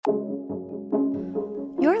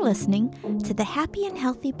You're listening to the Happy and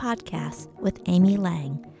Healthy Podcast with Amy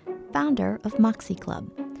Lang, founder of Moxie Club.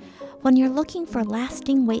 When you're looking for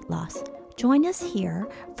lasting weight loss, join us here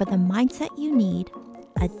for the mindset you need,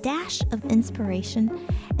 a dash of inspiration,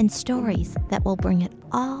 and stories that will bring it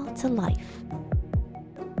all to life.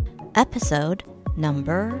 Episode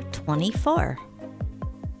number 24.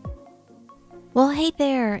 Well, hey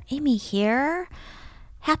there, Amy here.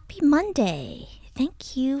 Happy Monday.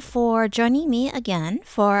 Thank you for joining me again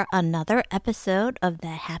for another episode of the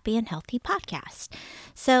Happy and Healthy Podcast.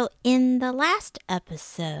 So in the last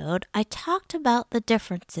episode, I talked about the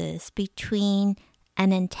differences between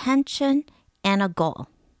an intention and a goal,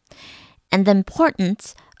 and the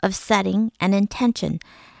importance of setting an intention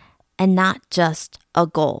and not just a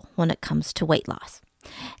goal when it comes to weight loss.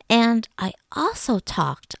 And I also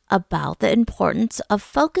talked about the importance of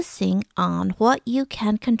focusing on what you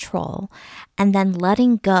can control and then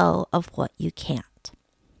letting go of what you can't.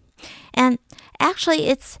 And actually,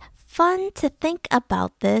 it's fun to think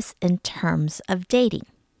about this in terms of dating.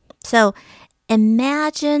 So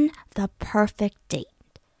imagine the perfect date.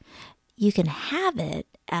 You can have it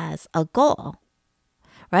as a goal,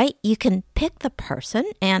 right? You can pick the person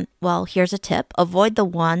and, well, here's a tip. Avoid the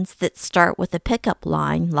ones that start with a pickup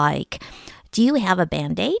line like, do you have a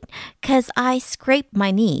Band-Aid? 'Cause I scraped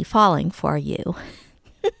my knee falling for you.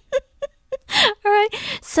 All right.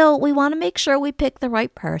 So we want to make sure we pick the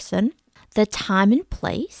right person, the time and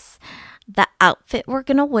place, the outfit we're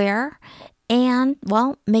going to wear, and,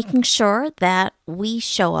 well, making sure that we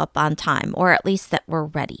show up on time, or at least that we're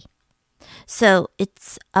ready. So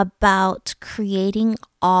it's about creating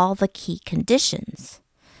all the key conditions,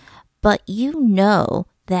 but you know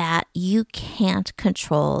that you can't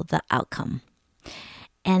control the outcome.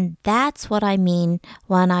 And that's what I mean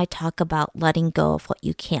when I talk about letting go of what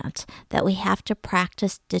you can't, that we have to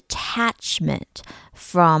practice detachment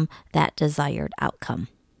from that desired outcome.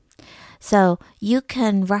 So you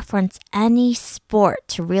can reference any sport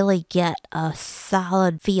to really get a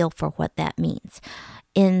solid feel for what that means.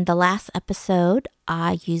 In the last episode,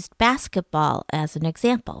 I used basketball as an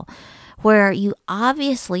example, where you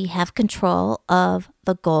obviously have control of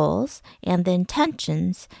the goals and the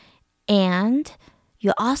intentions, and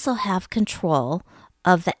you also have control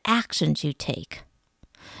of the actions you take.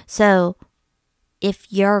 So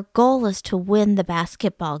if your goal is to win the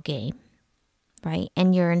basketball game, right,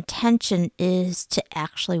 and your intention is to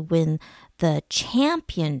actually win the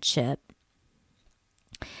championship,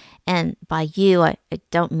 and by you, I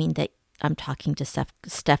don't mean that I'm talking to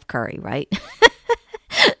Steph Curry, right?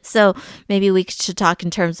 So maybe we should talk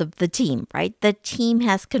in terms of the team, right? The team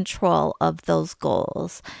has control of those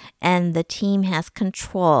goals, and the team has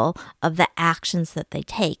control of the actions that they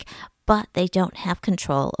take, but they don't have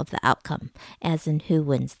control of the outcome, as in who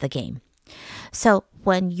wins the game. So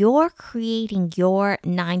when you're creating your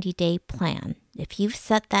 90-day plan, if you've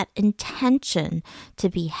set that intention to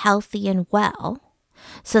be healthy and well,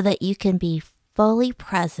 so that you can be fully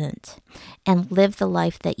present and live the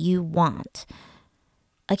life that you want.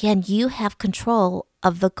 Again, you have control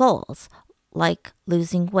of the goals, like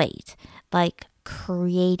losing weight, like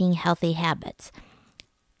creating healthy habits,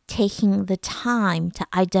 taking the time to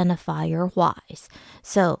identify your whys.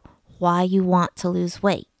 So why you want to lose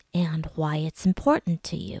weight and why it's important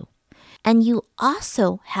to you. And you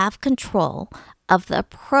also have control of the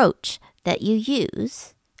approach that you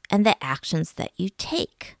use and the actions that you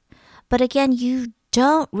take. But again, you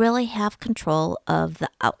don't really have control of the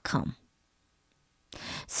outcome.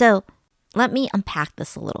 So let me unpack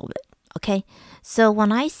this a little bit, okay? So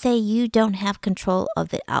when I say you don't have control of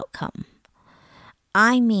the outcome,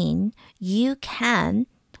 I mean you can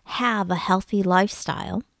have a healthy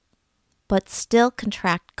lifestyle, but still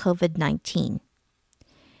contract COVID-19.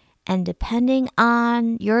 And depending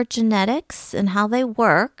on your genetics and how they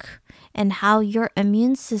work and how your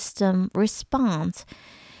immune system responds,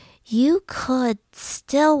 you could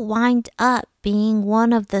still wind up being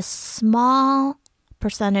one of the small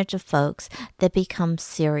percentage of folks that become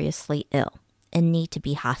seriously ill and need to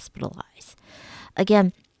be hospitalized.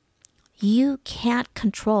 Again, you can't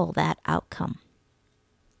control that outcome.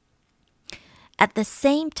 At the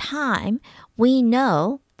same time, we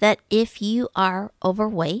know that if you are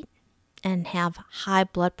overweight and have high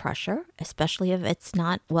blood pressure, especially if it's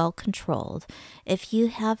not well controlled, if you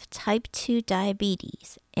have type 2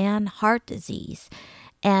 diabetes and heart disease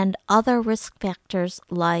and other risk factors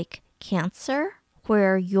like cancer,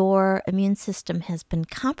 where your immune system has been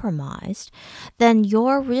compromised, then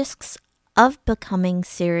your risks of becoming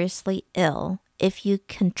seriously ill if you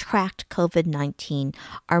contract COVID-19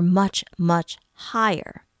 are much, much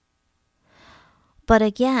higher. But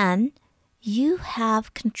again, you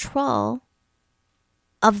have control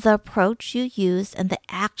of the approach you use and the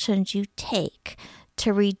actions you take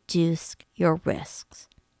to reduce your risks,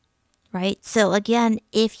 right? So again,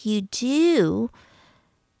 if you do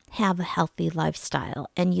have a healthy lifestyle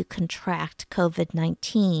and you contract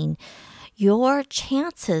COVID-19, your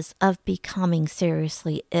chances of becoming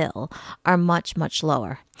seriously ill are much, much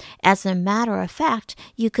lower. As a matter of fact,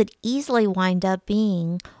 you could easily wind up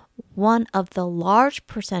being one of the large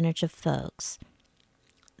percentage of folks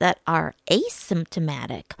that are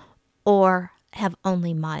asymptomatic or have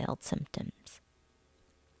only mild symptoms.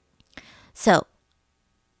 So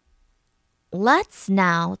let's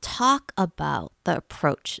now talk about the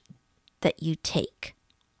approach that you take.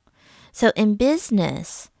 So in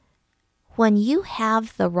business, when you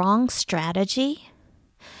have the wrong strategy,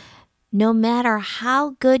 no matter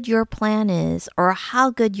how good your plan is or how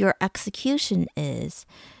good your execution is,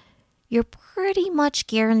 you're pretty much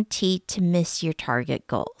guaranteed to miss your target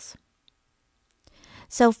goals.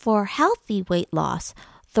 So for healthy weight loss,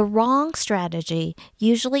 the wrong strategy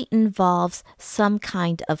usually involves some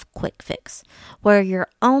kind of quick fix, where you're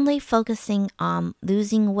only focusing on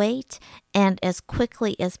losing weight and as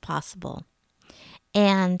quickly as possible.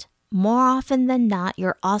 And more often than not,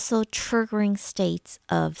 you're also triggering states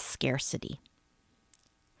of scarcity.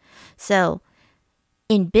 So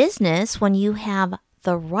in business, when you have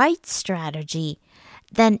the right strategy,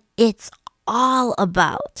 then it's all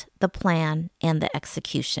about the plan and the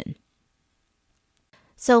execution.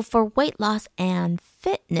 So for weight loss and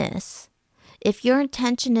fitness, if your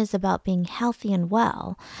intention is about being healthy and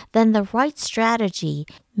well, then the right strategy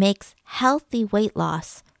makes healthy weight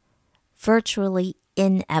loss virtually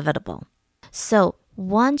inevitable. So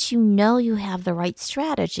once you know you have the right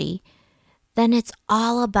strategy, then it's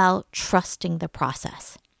all about trusting the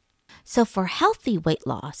process. So for healthy weight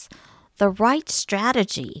loss, the right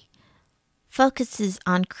strategy focuses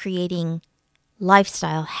on creating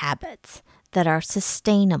lifestyle habits that are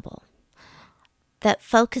sustainable, that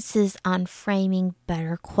focuses on framing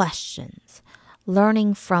better questions,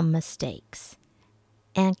 learning from mistakes,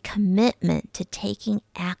 and commitment to taking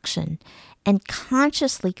action and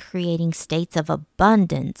consciously creating states of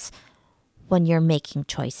abundance when you're making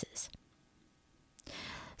choices.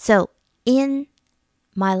 So in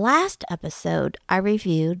my last episode, I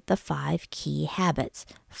reviewed the 5 key habits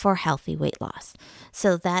for healthy weight loss.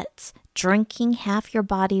 So that's drinking half your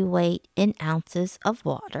body weight in ounces of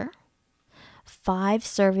water, 5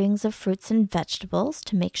 servings of fruits and vegetables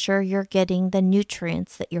to make sure you're getting the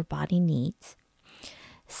nutrients that your body needs,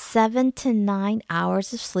 7 to 9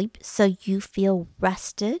 hours of sleep so you feel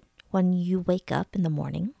rested when you wake up in the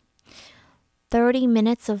morning, 30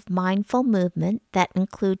 minutes of mindful movement that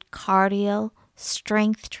include cardio,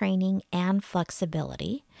 strength training, and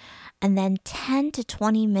flexibility, and then 10 to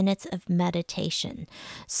 20 minutes of meditation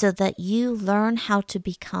so that you learn how to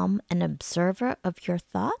become an observer of your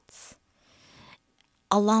thoughts,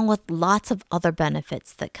 along with lots of other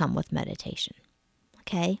benefits that come with meditation.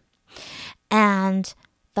 Okay? And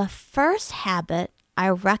the first habit I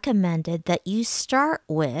recommended that you start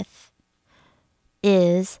with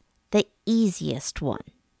is the easiest one.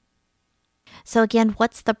 So again,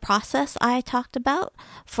 what's the process I talked about?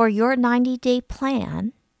 For your 90-day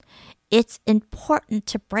plan, it's important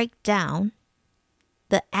to break down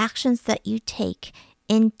the actions that you take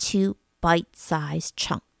into bite-sized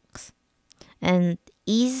chunks. And the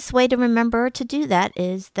easiest way to remember to do that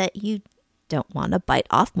is that you don't want to bite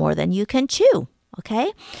off more than you can chew,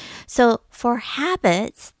 okay? So for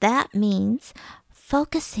habits, that means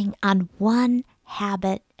focusing on one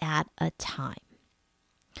habit at a time.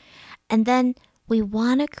 And then we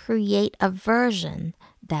want to create a version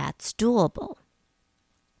that's doable.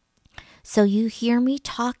 So you hear me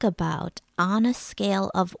talk about, on a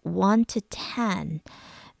scale of 1 to 10,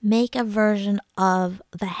 make a version of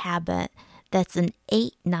the habit that's an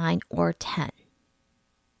 8, 9, or 10.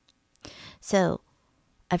 So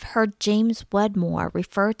I've heard James Wedmore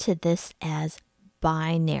refer to this as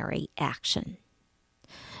binary action.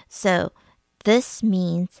 So this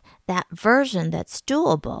means that version that's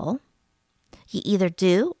doable, you either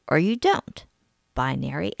do or you don't.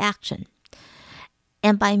 Binary action.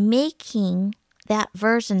 And by making that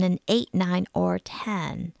version an 8, 9, or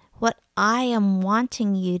 10, what I am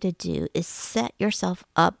wanting you to do is set yourself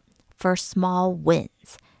up for small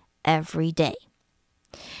wins every day.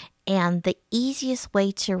 And the easiest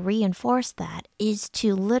way to reinforce that is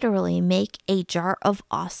to literally make a jar of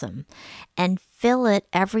awesome and fill it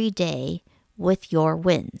every day with your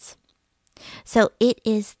wins. So it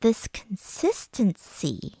is this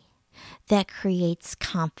consistency that creates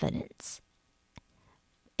confidence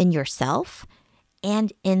in yourself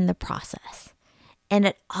and in the process. And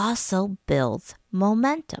it also builds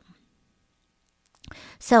momentum.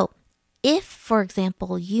 So if, for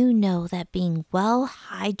example, you know that being well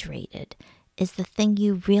hydrated is the thing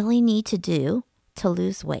you really need to do to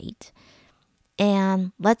lose weight,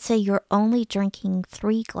 and let's say you're only drinking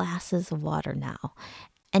 3 glasses of water now,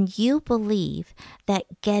 and you believe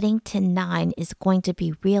that getting to 9 is going to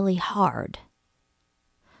be really hard,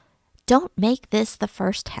 don't make this the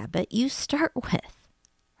first habit you start with,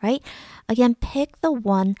 right? Again, pick the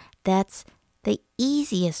one that's the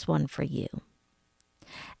easiest one for you.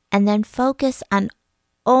 And then focus on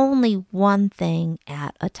only one thing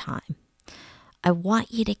at a time. I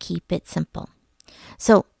want you to keep it simple.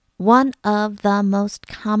 So one of the most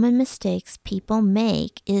common mistakes people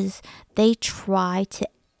make is they try to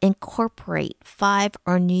incorporate 5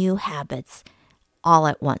 or new habits all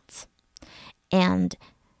at once. And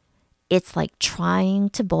it's like trying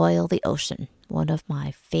to boil the ocean, one of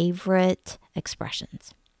my favorite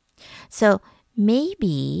expressions. So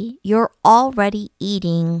maybe you're already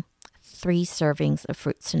eating 3 servings of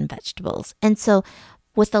fruits and vegetables. And so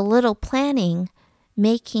with a little planning,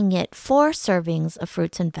 making it 4 servings of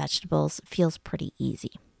fruits and vegetables feels pretty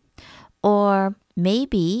easy. Or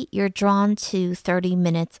maybe you're drawn to 30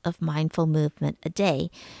 minutes of mindful movement a day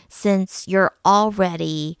since you're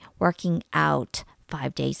already working out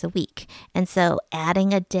 5 days a week. And so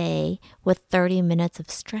adding a day with 30 minutes of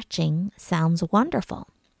stretching sounds wonderful,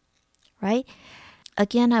 right?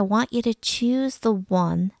 Again, I want you to choose the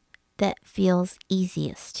one that feels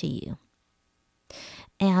easiest to you.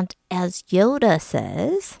 And as Yoda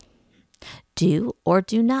says, do or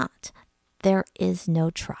do not. There is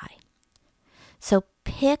no try. So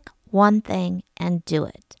pick one thing and do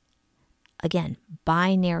it. Again,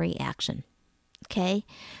 binary action. Okay?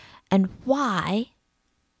 And why?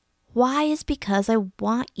 Why is because I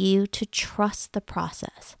want you to trust the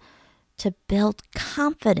process, to build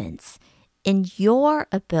confidence in your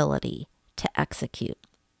ability to execute.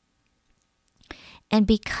 And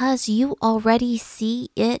because you already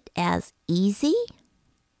see it as easy,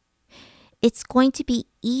 it's going to be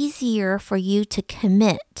easier for you to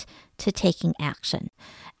commit to taking action.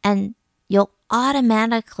 And you'll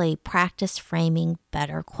automatically practice framing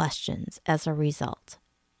better questions as a result.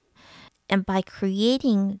 And by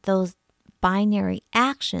creating those binary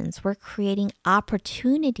actions, we're creating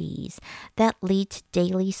opportunities that lead to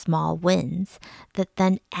daily small wins that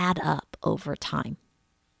then add up over time.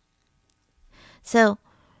 So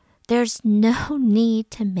there's no need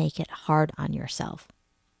to make it hard on yourself.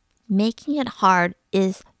 Making it hard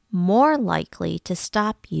is more likely to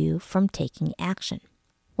stop you from taking action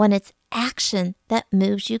when it's action that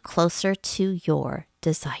moves you closer to your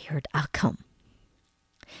desired outcome.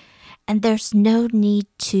 And there's no need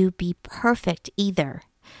to be perfect either.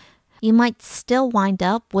 You might still wind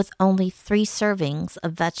up with only 3 servings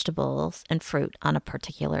of vegetables and fruit on a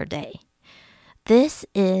particular day. This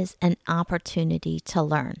is an opportunity to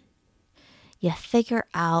learn. You figure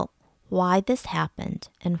out why this happened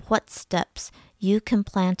and what steps you can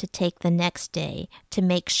plan to take the next day to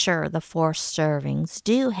make sure the 4 servings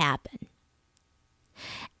do happen.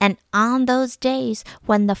 And on those days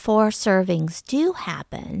when the 4 servings do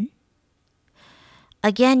happen,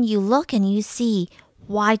 again, you look and you see,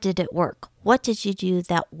 why did it work? What did you do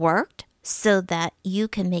that worked so that you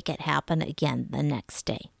can make it happen again the next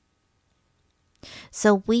day?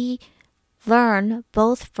 So we learn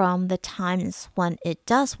both from the times when it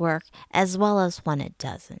does work as well as when it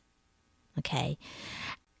doesn't. Okay?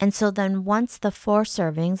 And so then once the 4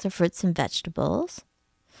 servings of fruits and vegetables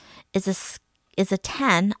is a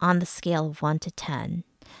 10 on the scale of 1 to 10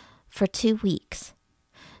 for 2 weeks.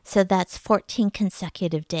 So that's 14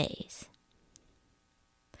 consecutive days.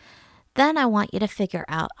 Then I want you to figure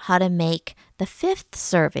out how to make the 5th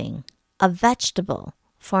serving a vegetable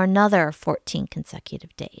for another 14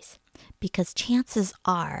 consecutive days. Because chances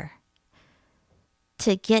are,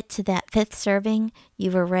 to get to that 5th serving,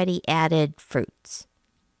 you've already added fruits.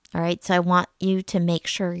 All right, so I want you to make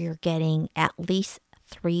sure you're getting at least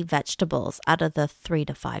 3 vegetables out of the 3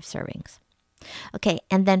 to 5 servings. Okay,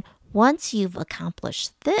 and then once you've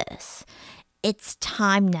accomplished this, it's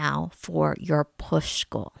time now for your push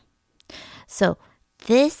goal. So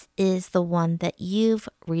this is the one that you've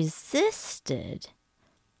resisted,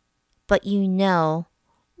 but you know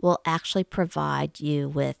will actually provide you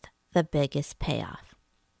with the biggest payoff.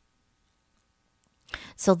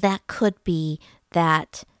 So that could be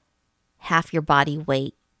that half your body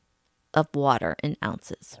weight of water in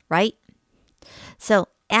ounces, right? So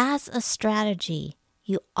as a strategy,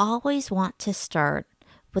 you always want to start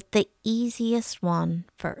with the easiest one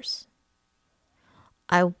first.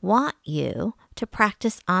 I want you to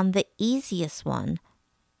practice on the easiest one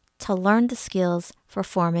to learn the skills for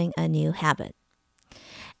forming a new habit.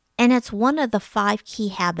 And it's one of the 5 key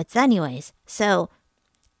habits anyways, so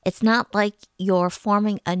it's not like you're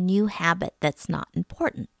forming a new habit that's not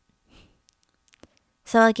important.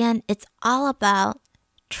 So again, it's all about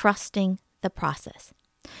trusting the process.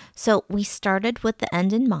 So we started with the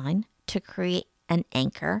end in mind to create an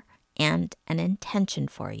anchor and an intention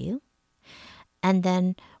for you. And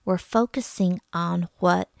then we're focusing on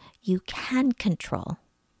what you can control.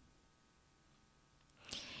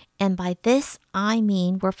 And by this, I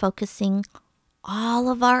mean we're focusing all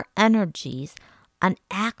of our energies on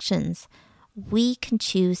actions we can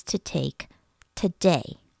choose to take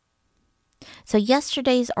today. So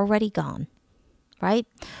yesterday's already gone, right?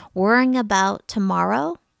 Worrying about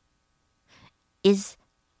tomorrow is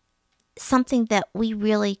something that we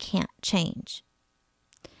really can't change.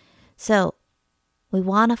 So we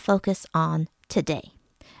want to focus on today.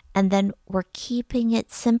 And then we're keeping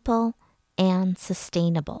it simple and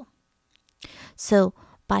sustainable. So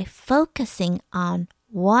by focusing on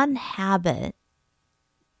one habit,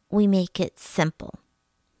 we make it simple.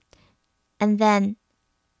 And then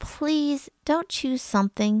please don't choose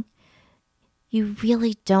something you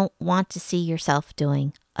really don't want to see yourself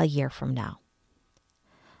doing a year from now.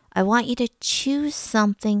 I want you to choose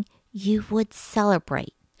something you would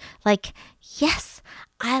celebrate. Like, yes,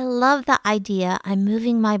 I love the idea I'm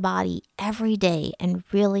moving my body every day and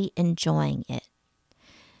really enjoying it.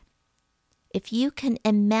 If you can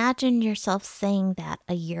imagine yourself saying that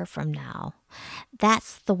a year from now,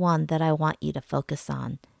 that's the one that I want you to focus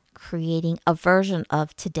on, creating a version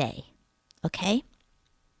of today, okay?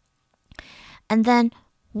 And then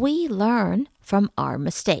we learn from our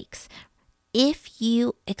mistakes. If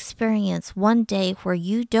you experience one day where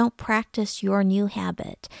you don't practice your new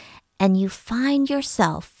habit and you find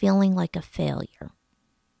yourself feeling like a failure,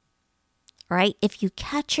 right? If you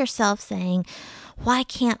catch yourself saying, why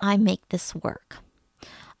can't I make this work?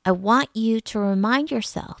 I want you to remind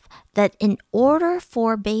yourself that in order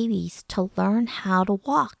for babies to learn how to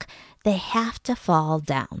walk, they have to fall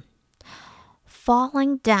down.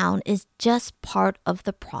 Falling down is just part of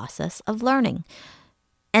the process of learning.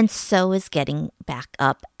 And so is getting back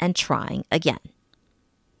up and trying again.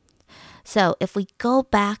 So if we go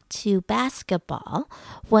back to basketball,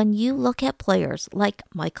 when you look at players like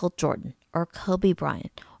Michael Jordan or Kobe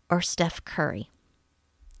Bryant or Steph Curry,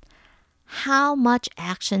 how much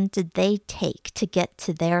action did they take to get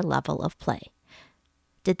to their level of play?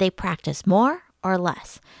 Did they practice more or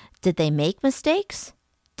less? Did they make mistakes?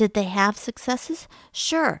 Did they have successes?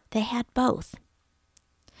 Sure, they had both.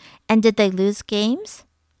 And did they lose games?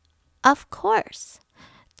 Of course.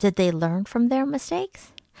 Did they learn from their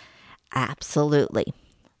mistakes? Absolutely.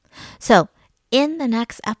 So, in the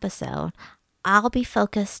next episode, I'll be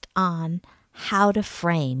focused on how to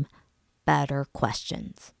frame better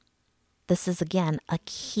questions. This is, again, a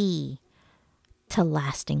key to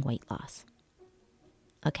lasting weight loss.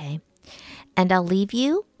 Okay? And I'll leave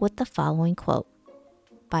you with the following quote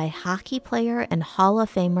by hockey player and Hall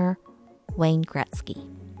of Famer Wayne Gretzky.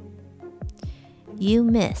 You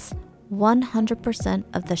miss 100%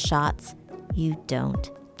 of the shots you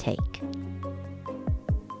don't take.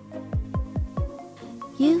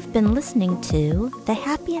 You've been listening to the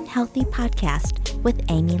Happy and Healthy Podcast with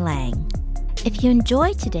Amy Lang. If you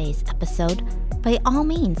enjoyed today's episode, by all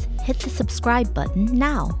means, hit the subscribe button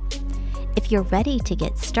now. If you're ready to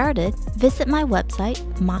get started, visit my website,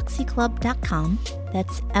 moxieclub.com.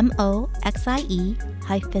 That's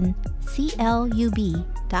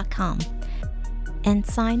MOXIE-CLUB.com. And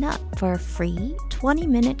sign up for a free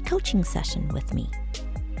 20-minute coaching session with me.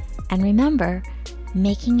 And remember,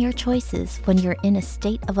 making your choices when you're in a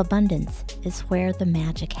state of abundance is where the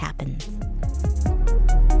magic happens.